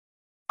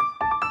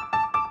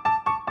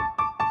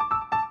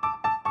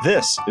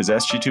This is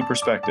SG2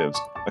 Perspectives,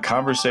 a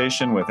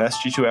conversation with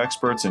SG2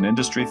 experts and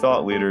industry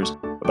thought leaders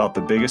about the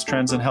biggest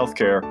trends in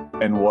healthcare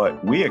and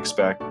what we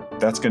expect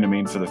that's going to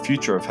mean for the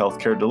future of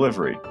healthcare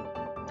delivery.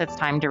 It's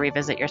time to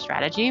revisit your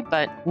strategy,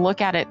 but look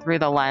at it through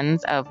the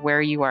lens of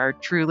where you are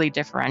truly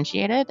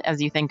differentiated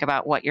as you think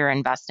about what you're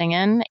investing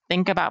in.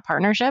 Think about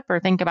partnership or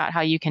think about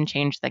how you can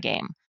change the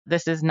game.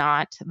 This is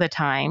not the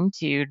time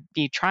to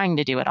be trying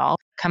to do it all.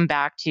 Come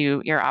back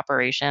to your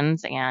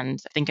operations and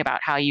think about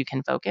how you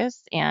can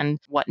focus and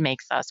what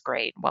makes us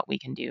great, what we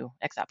can do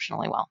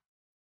exceptionally well.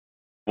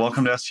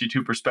 Welcome to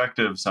SG2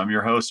 Perspectives. I'm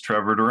your host,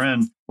 Trevor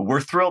Durin. We're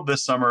thrilled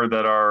this summer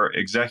that our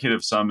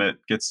executive summit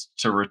gets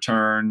to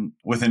return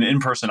with an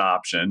in-person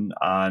option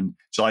on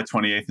July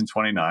 28th and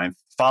 29th,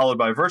 followed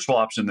by a virtual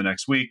option the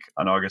next week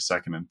on August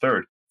 2nd and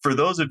 3rd. For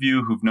those of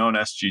you who've known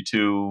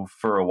SG2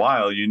 for a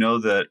while, you know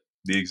that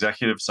the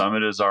Executive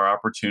Summit is our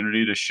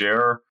opportunity to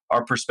share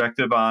our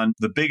perspective on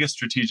the biggest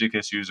strategic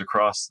issues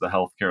across the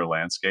healthcare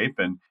landscape.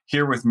 And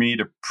here with me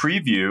to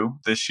preview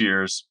this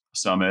year's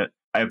summit,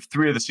 I have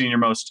three of the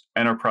senior-most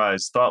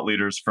enterprise thought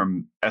leaders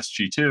from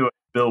SG2,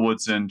 Bill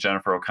Woodson,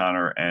 Jennifer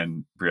O'Connor,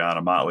 and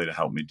Brianna Motley to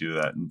help me do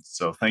that. And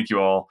so thank you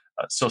all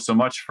so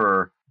much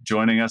for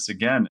joining us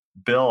again.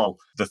 Bill,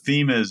 the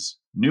theme is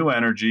new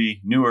energy,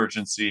 new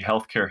urgency,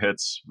 healthcare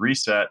hits,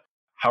 reset.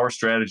 How are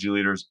strategy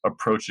leaders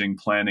approaching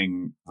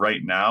planning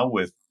right now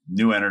with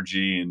new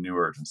energy and new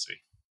urgency?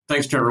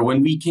 Thanks, Trevor.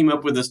 When we came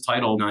up with this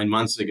title 9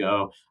 months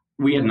ago,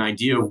 we had an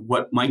idea of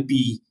what might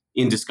be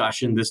in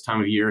discussion this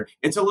time of year.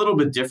 It's a little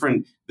bit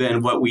different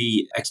than what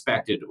we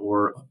expected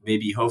or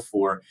maybe hoped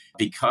for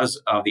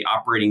because of the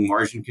operating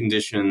margin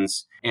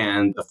conditions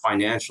and the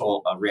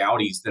financial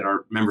realities that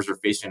our members are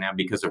facing now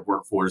because of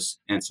workforce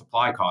and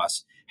supply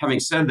costs. Having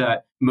said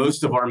that,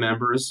 most of our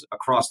members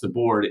across the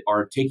board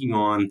are taking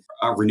on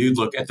a renewed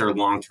look at their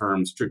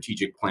long-term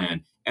strategic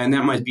plan. And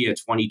that might be a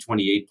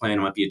 2028 plan,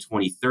 it might be a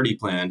 2030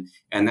 plan.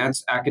 And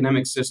that's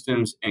academic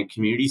systems and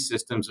community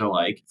systems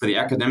alike. For the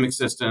academic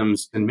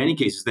systems, in many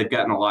cases, they've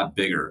gotten a lot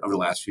bigger over the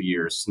last few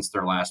years since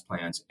their last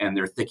plans. And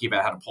they're thinking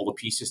about how to pull the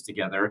pieces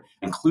together,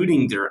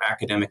 including their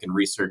academic and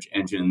research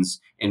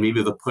engines. And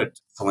maybe they'll put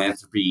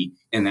philanthropy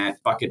in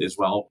that bucket as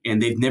well. And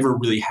they've never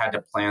really had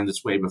to plan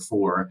this way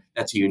before.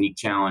 That's a unique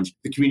challenge.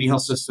 The community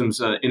health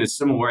systems, in a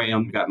similar way,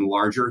 have gotten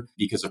larger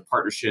because of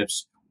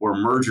partnerships or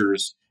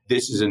mergers.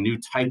 This is a new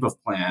type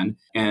of plan.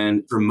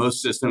 And for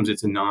most systems,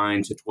 it's a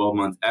 9 to 12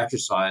 month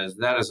exercise.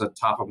 That is a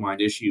top of mind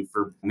issue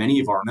for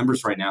many of our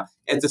members right now.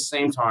 At the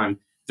same time,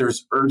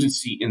 there's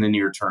urgency in the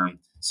near term.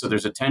 So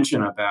there's a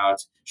tension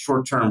about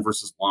short term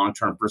versus long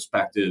term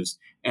perspectives.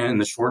 And in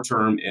the short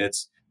term,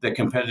 it's the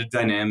competitive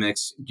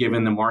dynamics,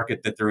 given the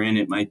market that they're in.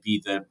 It might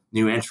be the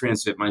new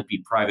entrants, it might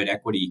be private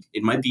equity,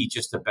 it might be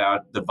just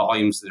about the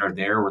volumes that are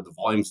there or the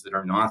volumes that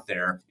are not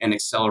there, and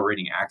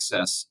accelerating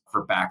access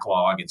for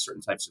backlog and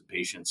certain types of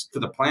patients for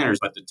the planners.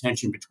 But the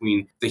tension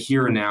between the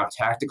here and now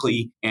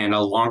tactically and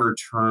a longer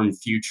term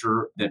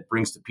future that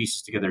brings the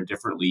pieces together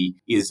differently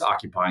is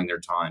occupying their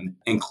time,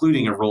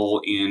 including a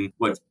role in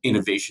what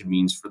innovation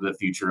means for the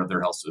future of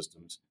their health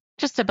systems.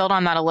 Just to build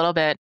on that a little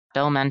bit,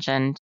 Bill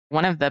mentioned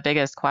one of the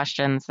biggest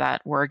questions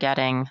that we're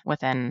getting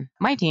within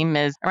my team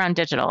is around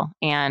digital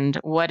and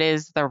what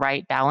is the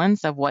right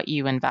balance of what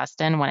you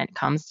invest in when it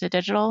comes to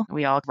digital.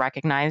 We all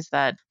recognize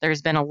that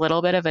there's been a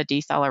little bit of a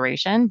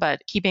deceleration,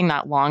 but keeping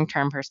that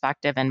long-term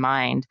perspective in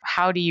mind,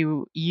 how do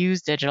you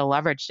use digital,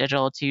 leverage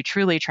digital to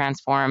truly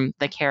transform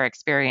the care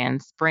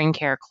experience, bring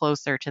care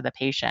closer to the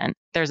patient?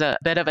 There's a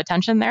bit of a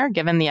tension there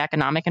given the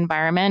economic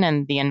environment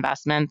and the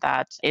investment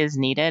that is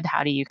needed.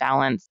 How do you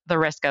balance the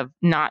risk of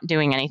not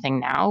doing anything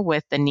now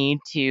with the need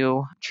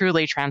to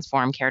truly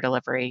transform care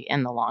delivery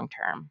in the long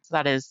term? So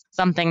that is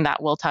something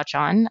that we'll touch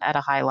on at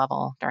a high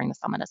level during the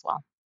summit as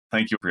well.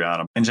 Thank you,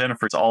 Brianna. And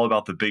Jennifer, it's all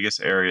about the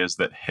biggest areas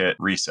that hit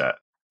reset.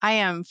 I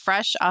am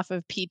fresh off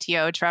of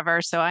PTO,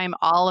 Trevor, so I'm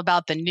all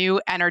about the new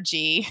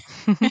energy.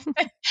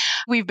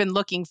 We've been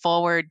looking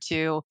forward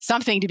to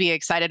something to be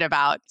excited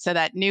about. So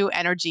that new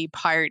energy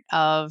part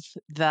of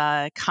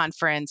the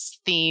conference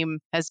theme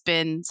has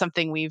been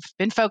something we've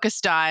been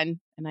focused on.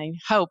 And I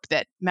hope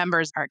that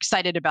members are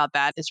excited about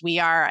that as we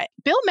are.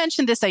 Bill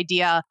mentioned this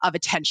idea of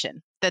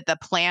attention that the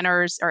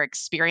planners are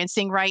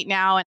experiencing right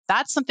now. And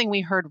that's something we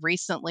heard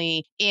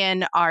recently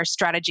in our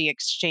strategy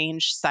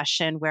exchange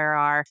session where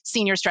our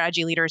senior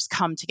strategy leaders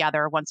come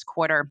together once a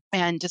quarter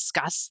and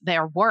discuss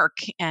their work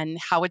and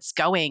how it's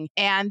going.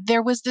 And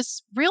there was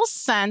this real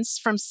sense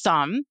from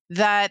some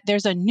that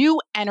there's a new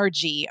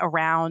energy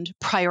around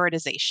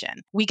prioritization.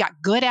 We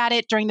got good at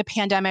it during the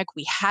pandemic.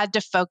 We had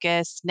to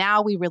focus.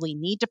 Now we really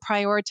need to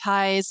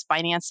prioritize.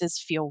 Finances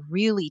feel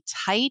really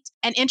tight.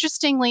 And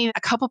interestingly,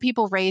 a couple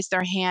people raised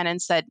their hand and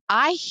said,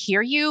 I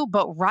hear you,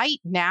 but right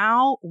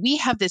now we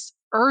have this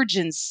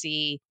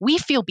urgency. We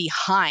feel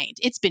behind.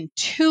 It's been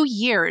 2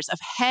 years of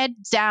head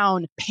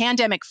down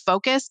pandemic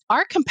focus.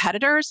 Our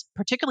competitors,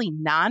 particularly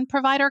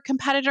non-provider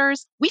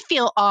competitors, we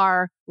feel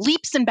are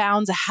leaps and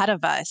bounds ahead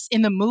of us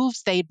in the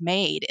moves they've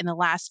made in the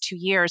last 2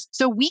 years.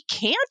 So we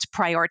can't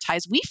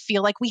prioritize. We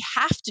feel like we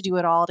have to do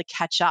it all to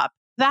catch up.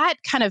 that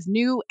kind of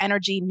new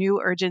energy, new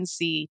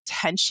urgency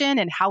tension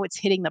and how it's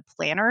hitting the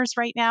planners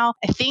right now,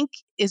 I think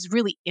is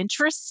really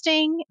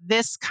interesting.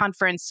 This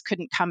conference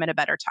couldn't come at a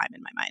better time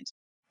in my mind.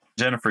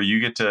 Jennifer, you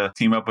get to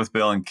team up with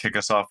Bill and kick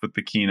us off with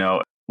the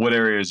keynote. What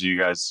areas are you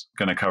guys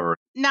going to cover?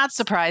 Not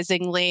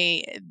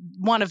surprisingly,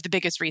 one of the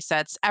biggest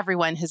resets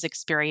everyone has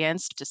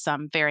experienced to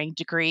some varying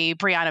degree.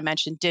 Brianna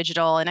mentioned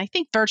digital, and I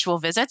think virtual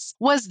visits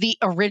was the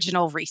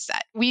original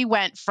reset. We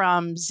went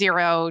from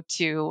 0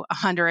 to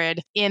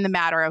 100 in the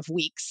matter of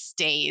weeks,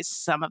 days.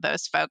 Some of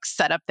those folks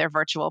set up their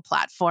virtual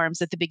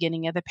platforms at the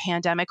beginning of the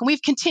pandemic, and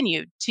we've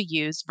continued to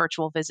use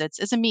virtual visits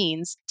as a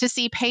means to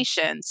see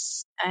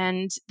patients.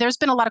 And there's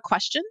been a lot of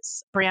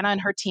questions. Brianna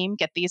and her team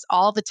get these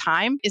all the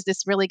time. Is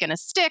this really going to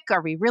stick?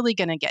 Are we really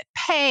going to get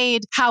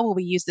paid? How will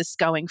we use this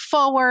going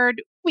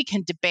forward? We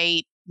can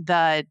debate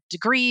the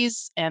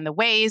degrees and the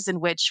ways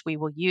in which we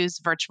will use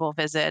virtual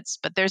visits,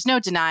 but there's no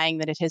denying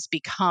that it has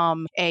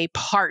become a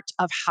part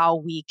of how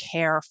we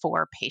care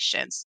for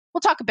patients. We'll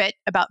talk a bit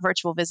about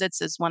virtual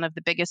visits as one of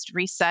the biggest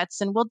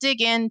resets, and we'll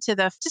dig into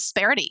the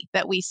disparity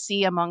that we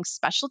see among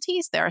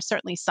specialties. There are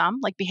certainly some,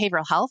 like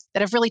behavioral health,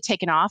 that have really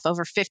taken off.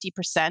 Over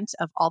 50%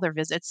 of all their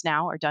visits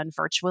now are done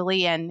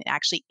virtually and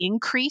actually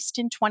increased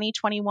in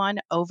 2021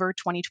 over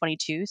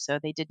 2022. So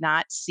they did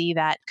not see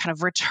that kind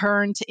of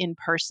return to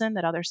in-person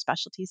that other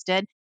specialties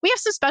did. We have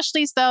some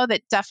specialties, though,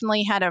 that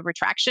definitely had a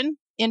retraction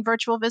in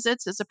virtual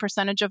visits as a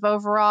percentage of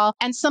overall.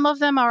 And some of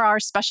them are our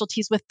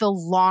specialties with the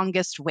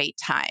longest wait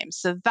time.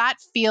 So that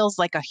feels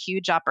like a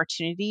huge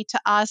opportunity to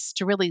us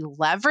to really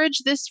leverage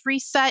this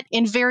reset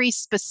in very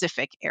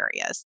specific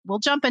areas. We'll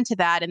jump into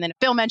that. And then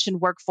Bill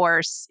mentioned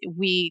workforce.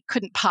 We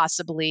couldn't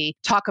possibly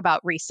talk about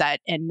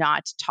reset and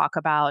not talk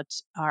about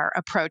our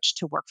approach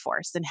to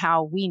workforce and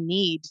how we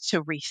need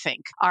to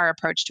rethink our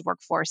approach to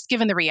workforce,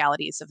 given the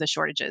realities of the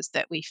shortages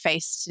that we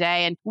face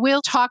today. And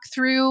we'll talk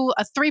through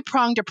a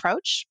three-pronged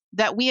approach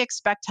that we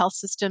expect health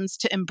systems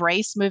to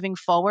embrace moving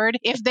forward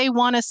if they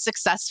want to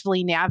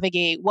successfully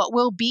navigate what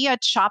will be a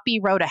choppy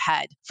road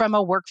ahead from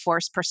a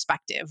workforce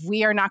perspective.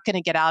 We are not going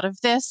to get out of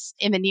this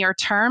in the near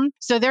term.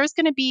 So there's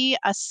going to be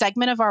a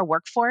segment of our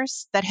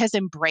workforce that has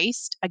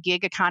embraced a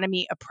gig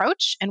economy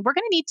approach, and we're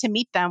going to need to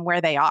meet them where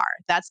they are.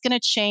 That's going to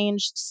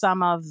change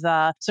some of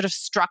the sort of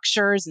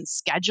structures and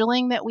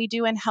scheduling that we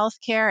do in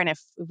healthcare. And if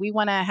we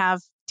want to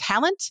have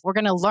talent, we're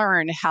going to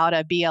learn how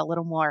to be a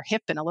little more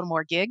hip and a little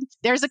more gig.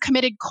 There's a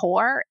committed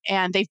core,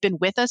 and they've been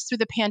with us through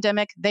the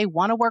pandemic. They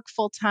want to work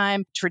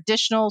full-time,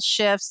 traditional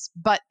shifts,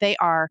 but they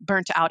are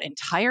burnt out and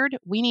tired.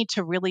 We need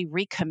to really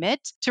recommit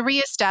to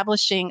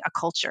reestablishing a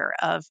culture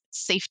of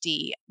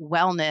safety,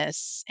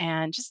 wellness,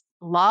 and just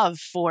love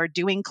for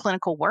doing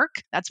clinical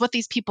work. That's what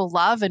these people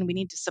love, and we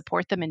need to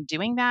support them in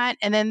doing that.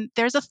 And then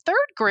there's a third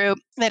group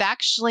that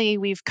actually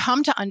we've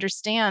come to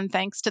understand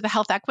thanks to the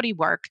health equity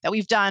work that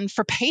we've done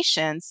for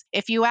patients.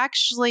 If you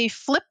actually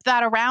flip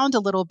that around a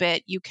little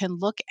bit, you can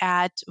look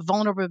at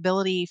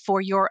vulnerability for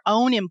your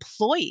own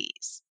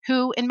employees,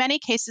 who in many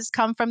cases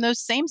come from those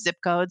same zip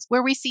codes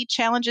where we see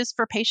challenges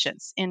for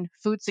patients in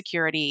food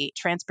security,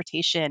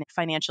 transportation,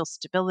 financial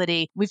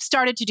stability. We've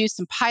started to do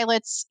some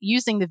pilots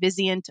using the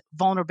Vizient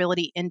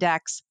Vulnerability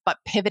Index, but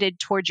pivoted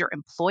towards your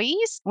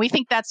employees. We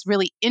think that's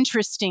really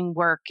interesting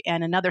work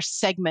and another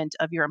segment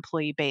of your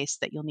employee base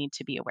that you'll need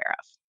to be aware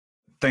of.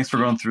 Thanks for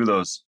going through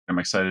those. I'm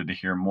excited to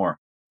hear more.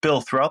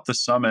 Bill, throughout the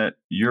summit,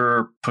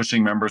 you're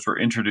pushing members. We're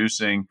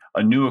introducing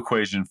a new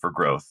equation for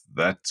growth.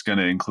 That's going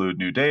to include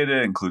new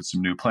data, include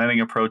some new planning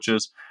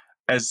approaches.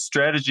 As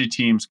strategy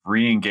teams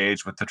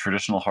re-engage with the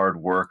traditional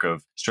hard work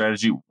of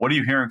strategy, what are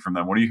you hearing from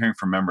them? What are you hearing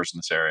from members in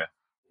this area?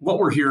 What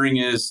we're hearing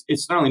is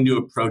it's not only new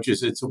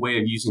approaches, it's a way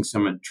of using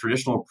some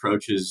traditional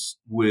approaches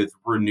with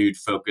renewed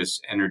focus,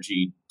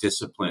 energy,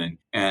 discipline.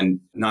 And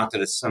not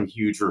that it's some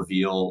huge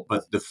reveal,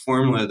 but the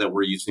formula that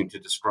we're using to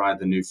describe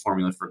the new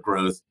formula for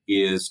growth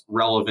is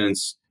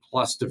relevance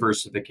plus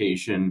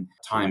diversification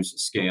times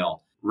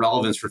scale.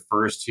 Relevance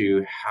refers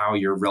to how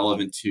you're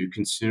relevant to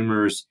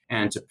consumers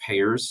and to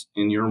payers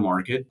in your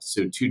market.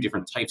 So two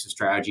different types of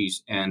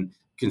strategies, and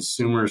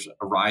consumers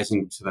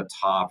rising to the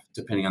top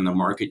depending on the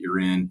market you're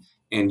in,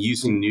 and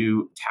using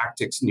new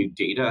tactics, new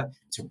data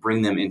to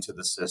bring them into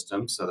the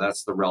system. So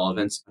that's the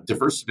relevance.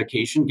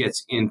 Diversification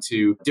gets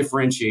into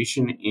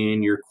differentiation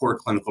in your core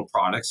clinical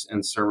products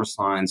and service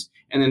lines.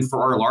 And then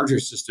for our larger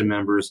system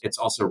members, it's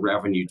also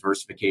revenue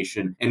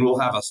diversification. And we'll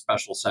have a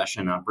special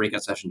session, a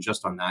breakout session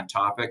just on that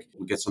topic.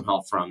 We'll get some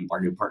help from our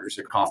new partners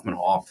at Kaufman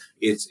Hall.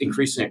 It's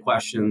increasingly a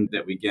question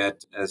that we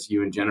get, as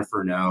you and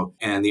Jennifer know,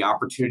 and the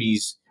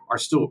opportunities are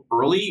still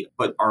early,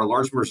 but our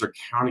large members are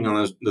counting on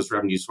those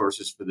revenue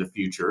sources for the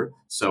future.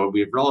 So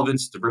we have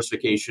relevance,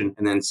 diversification,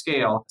 and then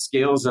scale.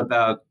 Scale is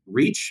about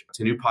reach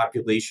to new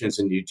populations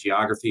and new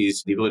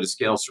geographies, the ability to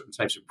scale certain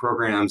types of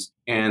programs,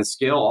 And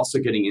scale also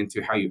getting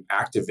into how you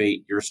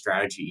activate your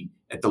strategy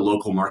at the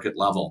local market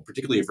level,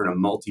 particularly if you're in a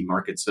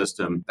multi-market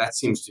system. That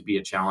seems to be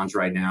a challenge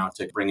right now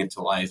to bring it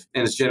to life.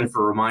 And as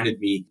Jennifer reminded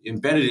me,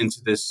 embedded into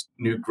this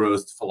new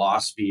growth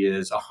philosophy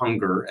is a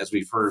hunger, as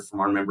we've heard from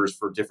our members,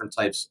 for different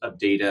types of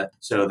data.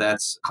 So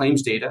that's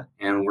claims data,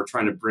 and we're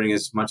trying to bring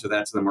as much of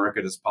that to the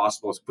market as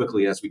possible, as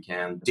quickly as we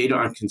can. Data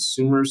on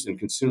consumers and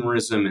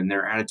consumerism and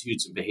their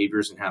attitudes and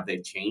behaviors and how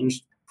they've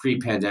changed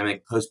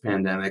pre-pandemic,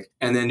 post-pandemic,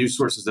 and then new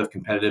sources of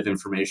competitive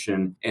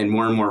information. And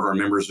more of our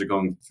members are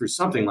going through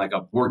something like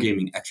a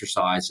wargaming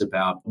exercise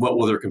about what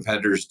will their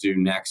competitors do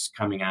next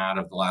coming out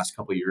of the last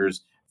couple of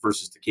years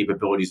versus the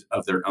capabilities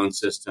of their own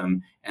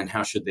system and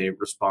how should they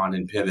respond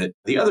and pivot.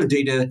 The other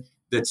data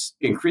that's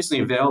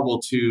increasingly available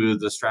to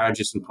the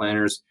strategists and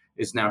planners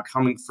is now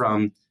coming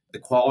from the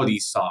quality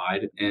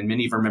side, and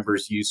many of our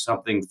members use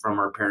something from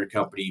our parent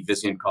company,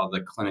 Vizient, called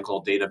the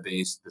Clinical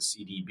Database, the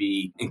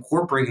CDB,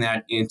 incorporating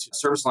that into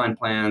service line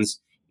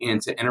plans,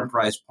 into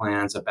enterprise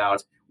plans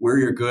about where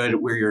you're good,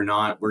 where you're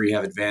not, where you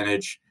have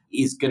advantage,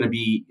 is going to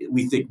be,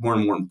 we think, more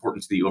and more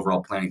important to the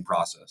overall planning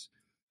process.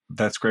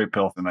 That's great,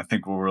 Bill. And I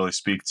think we'll really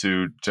speak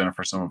to,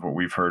 Jennifer, some of what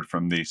we've heard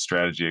from the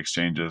strategy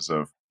exchanges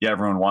of,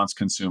 everyone wants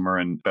consumer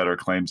and better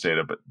claims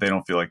data, but they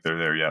don't feel like they're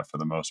there yet for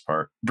the most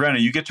part. Brenna,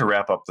 you get to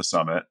wrap up the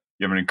summit.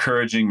 You have an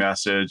encouraging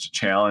message,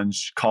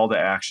 challenge, call to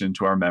action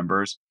to our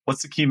members.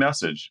 What's the key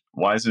message?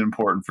 Why is it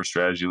important for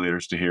strategy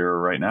leaders to hear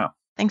right now?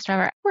 Thanks,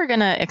 Trevor. We're going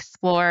to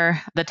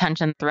explore the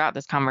tension throughout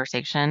this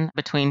conversation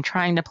between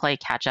trying to play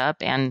catch up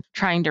and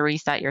trying to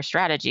reset your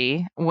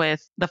strategy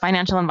with the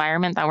financial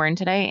environment that we're in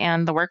today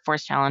and the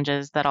workforce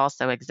challenges that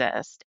also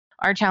exist.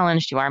 Our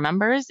challenge to our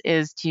members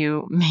is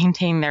to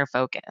maintain their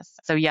focus.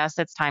 So yes,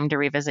 it's time to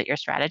revisit your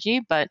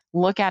strategy, but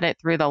look at it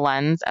through the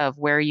lens of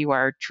where you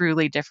are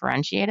truly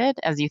differentiated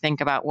as you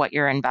think about what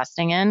you're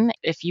investing in.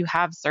 If you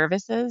have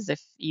services, if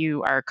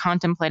you are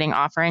contemplating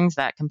offerings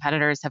that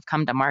competitors have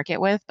come to market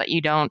with, but you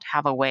don't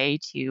have a way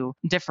to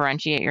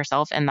differentiate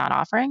yourself in that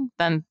offering,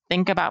 then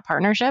think about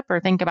partnership or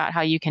think about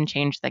how you can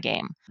change the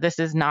game. This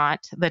is not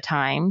the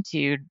time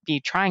to be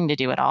trying to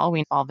do it all.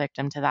 We fall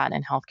victim to that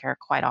in healthcare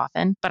quite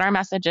often, but our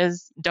message is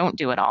don't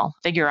do it all.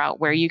 Figure out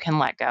where you can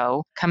let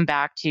go, come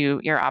back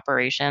to your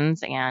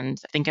operations and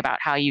think about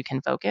how you can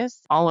focus.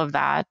 All of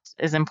that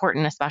is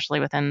important, especially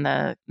within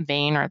the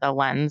vein or the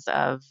lens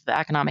of the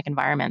economic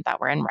environment that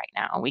we're in right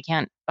now. We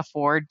can't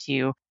afford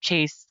to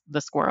chase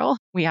the squirrel.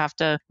 We have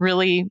to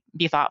really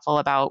be thoughtful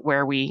about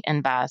where we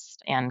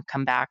invest and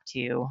come back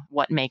to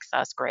what makes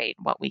us great,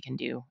 what we can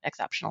do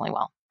exceptionally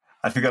well.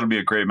 I think that'll be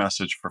a great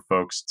message for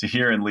folks to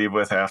hear and leave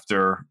with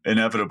after,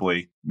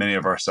 inevitably, many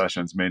of our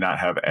sessions may not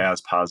have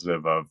as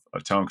positive of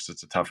a tone because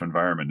it's a tough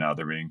environment now.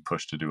 They're being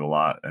pushed to do a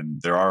lot,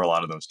 and there are a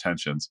lot of those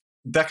tensions.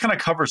 That kind of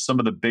covers some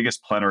of the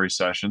biggest plenary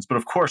sessions, but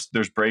of course,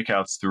 there's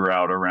breakouts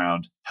throughout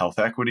around health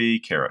equity,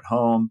 care at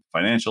home,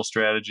 financial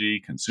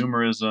strategy,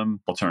 consumerism,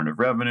 alternative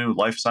revenue,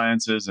 life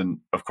sciences, and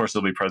of course,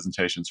 there'll be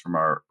presentations from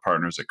our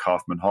partners at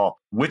Kaufman Hall.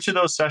 Which of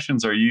those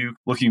sessions are you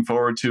looking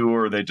forward to,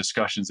 or are they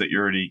discussions that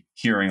you're already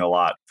hearing a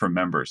lot from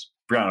members?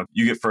 Brianna,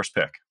 you get first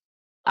pick.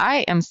 I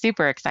am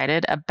super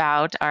excited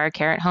about our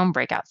Care at Home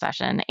breakout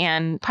session.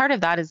 And part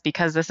of that is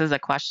because this is a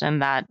question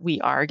that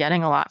we are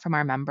getting a lot from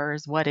our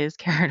members. What is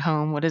Care at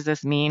Home? What does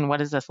this mean? What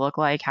does this look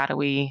like? How do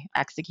we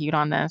execute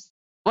on this?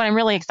 What I'm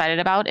really excited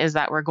about is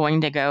that we're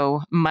going to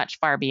go much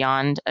far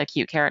beyond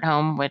acute care at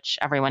home, which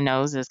everyone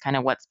knows is kind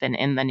of what's been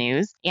in the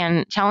news,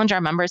 and challenge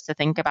our members to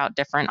think about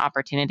different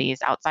opportunities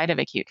outside of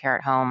acute care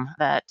at home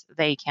that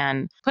they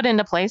can put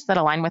into place that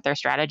align with their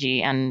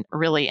strategy and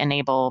really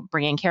enable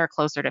bringing care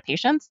closer to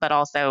patients, but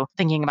also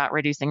thinking about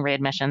reducing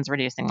readmissions,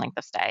 reducing length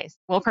of stays.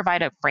 We'll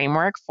provide a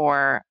framework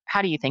for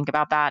how do you think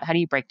about that? How do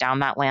you break down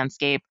that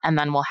landscape? And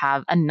then we'll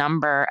have a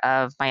number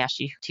of my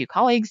SG2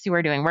 colleagues who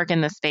are doing work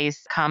in this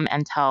space come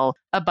and tell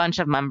a bunch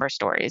of member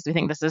stories. We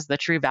think this is the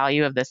true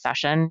value of this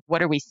session.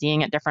 What are we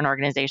seeing at different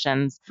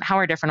organizations? How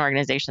are different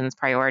organizations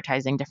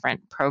prioritizing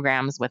different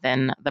programs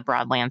within the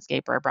broad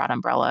landscape or broad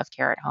umbrella of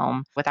care at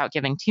home without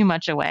giving too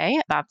much away?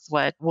 That's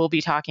what we'll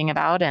be talking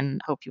about,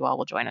 and hope you all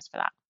will join us for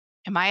that.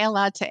 Am I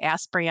allowed to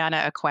ask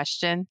Brianna a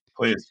question?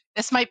 Please.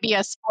 This might be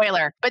a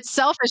spoiler, but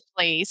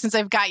selfishly, since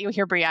I've got you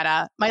here,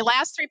 Brianna, my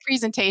last 3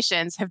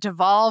 presentations have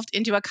devolved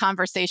into a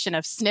conversation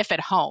of sniff at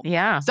home.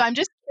 Yeah. So I'm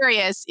just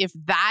curious if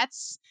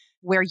that's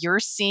where you're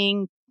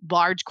seeing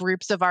large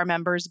groups of our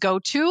members go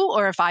to,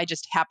 or if I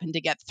just happened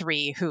to get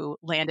 3 who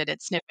landed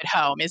at sniff at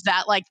home. Is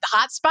that like the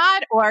hot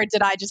spot, or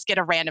did I just get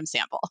a random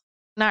sample?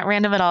 Not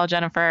random at all,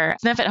 Jennifer.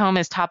 Sniff at home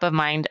is top of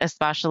mind,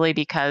 especially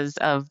because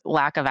of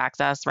lack of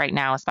access right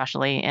now,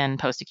 especially in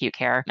post-acute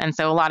care. And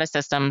so a lot of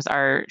systems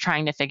are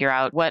trying to figure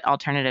out what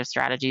alternative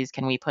strategies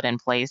can we put in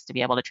place to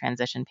be able to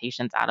transition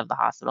patients out of the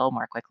hospital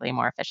more quickly,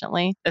 more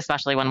efficiently,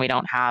 especially when we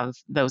don't have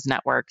those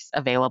networks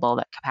available,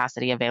 that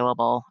capacity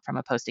available from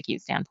a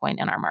post-acute standpoint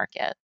in our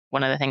market.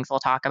 One of the things we'll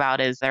talk about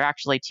is there are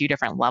actually two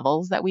different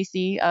levels that we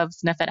see of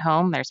SNF at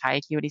home. There's high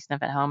acuity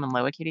SNF at home and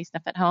low acuity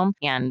SNF at home.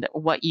 And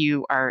what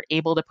you are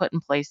able to put in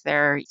place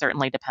there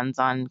certainly depends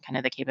on kind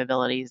of the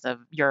capabilities of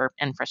your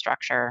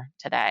infrastructure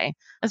today,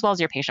 as well as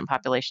your patient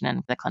population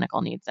and the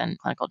clinical needs and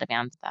clinical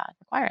demands that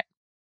require it.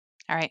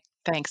 All right.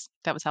 Thanks.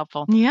 That was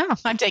helpful. Yeah.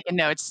 I'm taking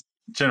notes.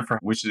 Jennifer,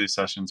 which of these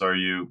sessions are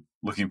you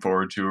looking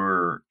forward to,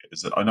 or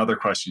is it another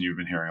question you've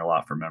been hearing a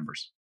lot from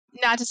members?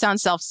 Not to sound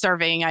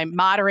self-serving, I'm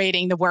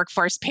moderating the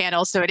workforce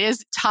panel, so it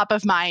is top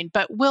of mind,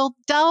 but we'll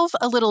delve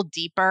a little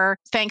deeper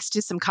thanks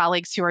to some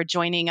colleagues who are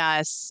joining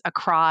us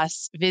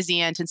across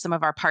Vizient and some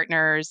of our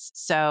partners.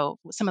 So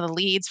some of the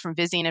leads from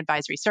Vizient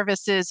Advisory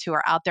Services who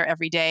are out there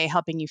every day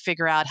helping you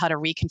figure out how to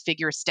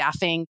reconfigure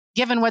staffing.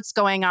 Given what's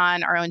going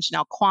on, our own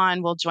Janelle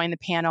Kwan will join the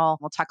panel.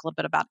 We'll talk a little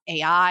bit about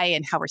AI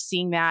and how we're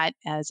seeing that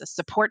as a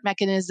support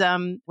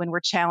mechanism when we're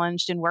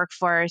challenged in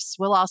workforce.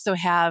 We'll also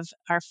have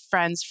our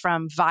friends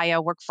from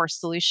VIA Workforce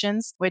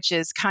Solutions, which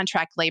is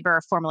contract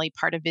labor, formerly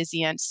part of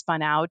Vizient,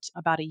 spun out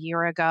about a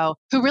year ago,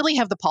 who really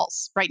have the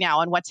pulse right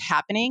now on what's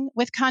happening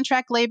with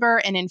contract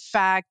labor, and in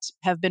fact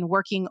have been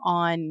working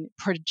on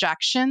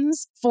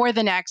projections for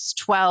the next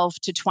 12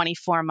 to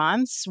 24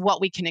 months,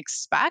 what we can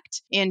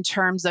expect in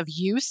terms of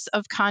use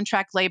of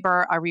contract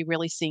labor. Are we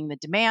really seeing the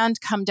demand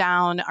come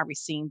down? Are we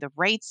seeing the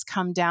rates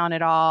come down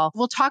at all?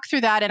 We'll talk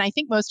through that. And I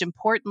think most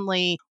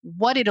importantly,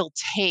 what it'll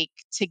take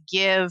to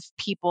give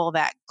people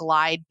that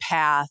glide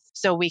path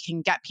so we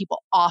can get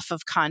people off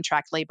of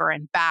contract labor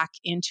and back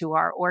into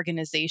our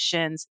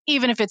organizations.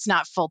 Even if it's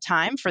not full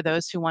time, for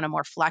those who want a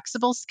more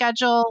flexible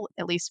schedule,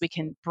 at least we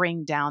can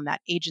bring down that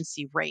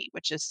agency rate,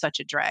 which is such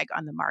a drag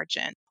on the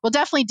margin. We'll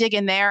definitely dig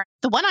in there.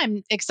 The one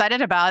I'm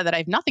excited about that I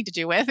have nothing to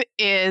do with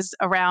is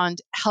around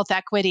health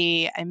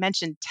equity. I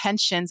mentioned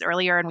tensions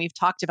earlier, and we've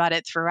talked about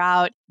it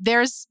throughout.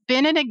 There's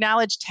been an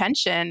acknowledged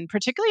tension,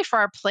 particularly for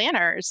our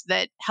planners,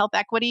 that health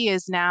equity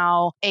is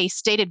now a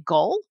stated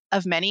goal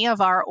of many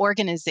of our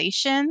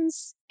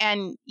organizations.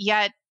 And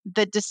yet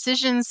the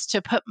decisions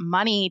to put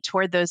money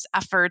toward those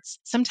efforts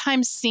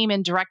sometimes seem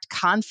in direct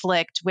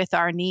conflict with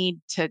our need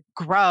to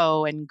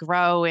grow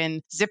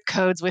in zip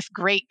codes with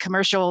great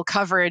commercial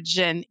coverage.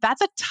 And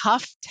that's a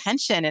tough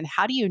tension. And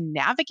how do you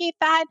navigate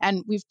that?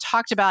 And we've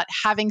talked about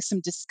having some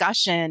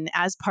discussion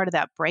as part of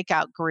that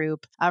breakout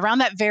group around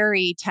that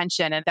very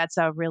tension. And that's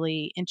a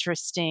really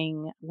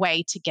interesting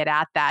way to get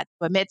at that.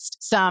 Amidst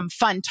some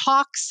fun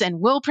talks, and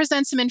we'll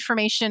present some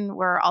information,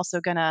 we're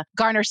also going to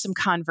garner some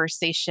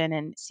conversation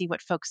and see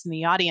what folks in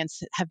the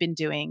audience have been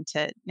doing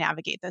to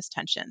navigate those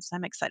tensions.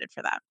 I'm excited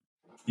for that.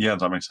 Yeah,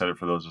 I'm excited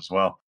for those as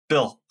well.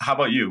 Bill, how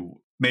about you?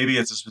 Maybe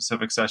it's a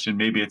specific session,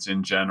 maybe it's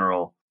in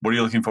general. What are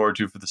you looking forward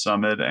to for the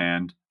summit,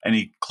 and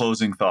any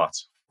closing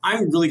thoughts?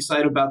 I'm really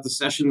excited about the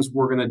sessions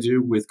we're going to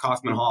do with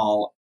Kaufman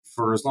Hall.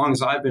 For as long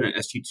as I've been at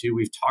SG2,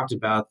 we've talked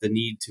about the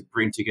need to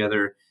bring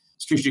together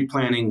strategic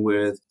planning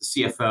with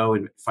CFO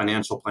and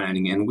financial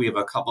planning. And we have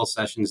a couple of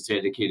sessions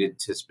dedicated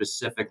to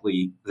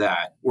specifically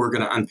that. We're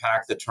going to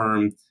unpack the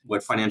term,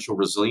 what financial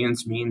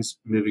resilience means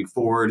moving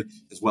forward,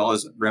 as well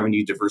as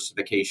revenue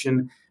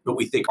diversification. But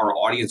we think our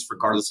audience,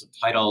 regardless of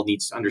title,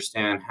 needs to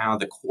understand how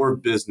the core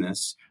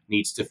business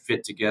needs to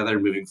fit together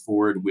moving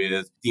forward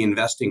with the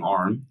investing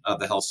arm of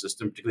the health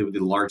system, particularly with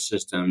the large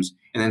systems,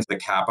 and then the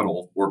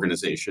capital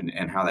organization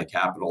and how that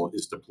capital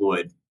is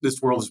deployed.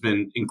 This world has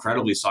been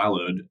incredibly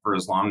siloed for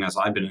as long as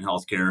I've been in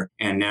healthcare.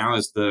 And now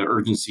is the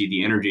urgency,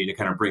 the energy to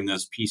kind of bring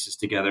those pieces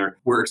together.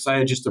 We're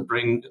excited just to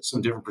bring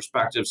some different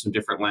perspectives, some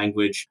different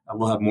language.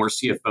 We'll have more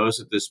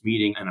CFOs at this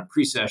meeting and a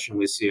pre-session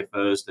with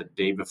CFOs the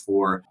day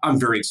before. I'm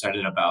very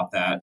excited about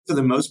that. For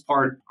the most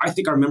part, I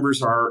think our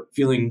members are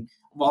feeling,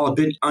 while a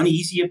bit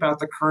uneasy about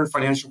the current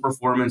financial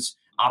performance,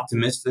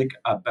 optimistic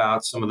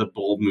about some of the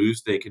bold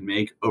moves they can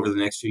make over the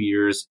next few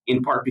years,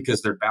 in part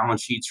because their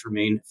balance sheets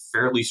remain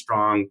fairly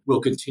strong. We'll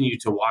continue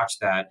to watch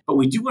that. But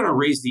we do want to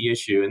raise the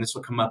issue, and this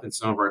will come up in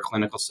some of our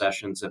clinical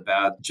sessions,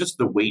 about just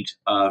the weight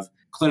of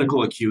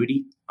clinical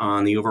acuity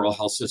on the overall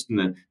health system,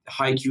 the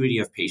high acuity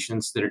of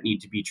patients that need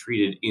to be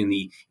treated in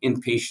the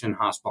inpatient,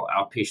 hospital,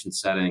 outpatient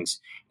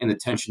settings, and the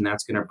tension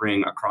that's going to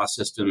bring across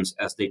systems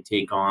as they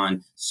take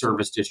on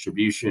service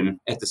distribution.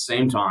 At the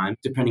same time,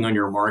 depending on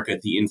your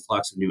market, the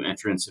influx of new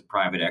entrants and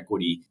private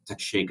equity to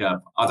shake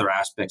up other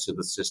aspects of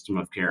the system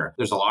of care.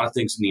 There's a lot of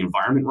things in the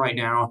environment right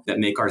now that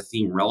make our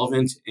theme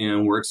relevant,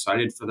 and we're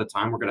excited for the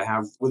time we're going to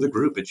have with the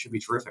group. It should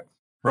be terrific.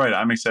 Right.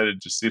 I'm excited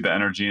to see the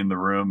energy in the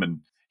room and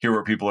hear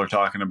what people are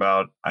talking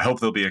about. I hope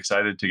they'll be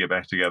excited to get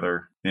back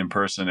together in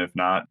person. If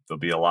not, there'll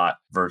be a lot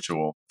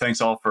virtual.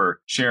 Thanks all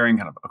for sharing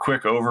kind of a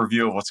quick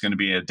overview of what's going to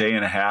be a day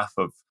and a half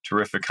of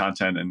terrific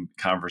content and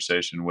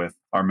conversation with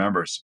our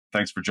members.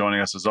 Thanks for joining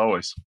us as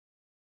always.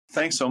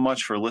 Thanks so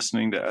much for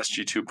listening to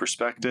SG2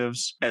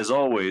 Perspectives. As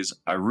always,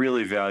 I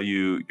really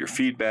value your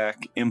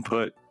feedback,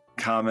 input,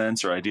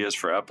 comments or ideas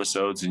for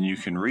episodes, and you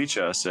can reach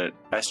us at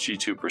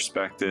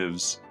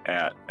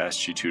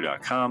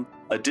sg2perspectives@sg2.com.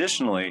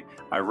 Additionally,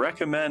 I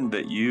recommend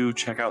that you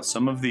check out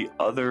some of the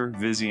other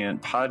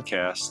Vizient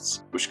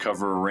podcasts, which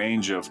cover a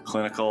range of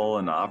clinical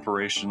and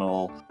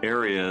operational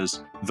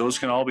areas. Those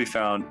can all be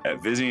found at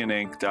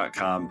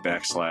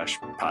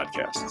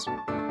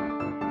vizientinc.com/podcasts.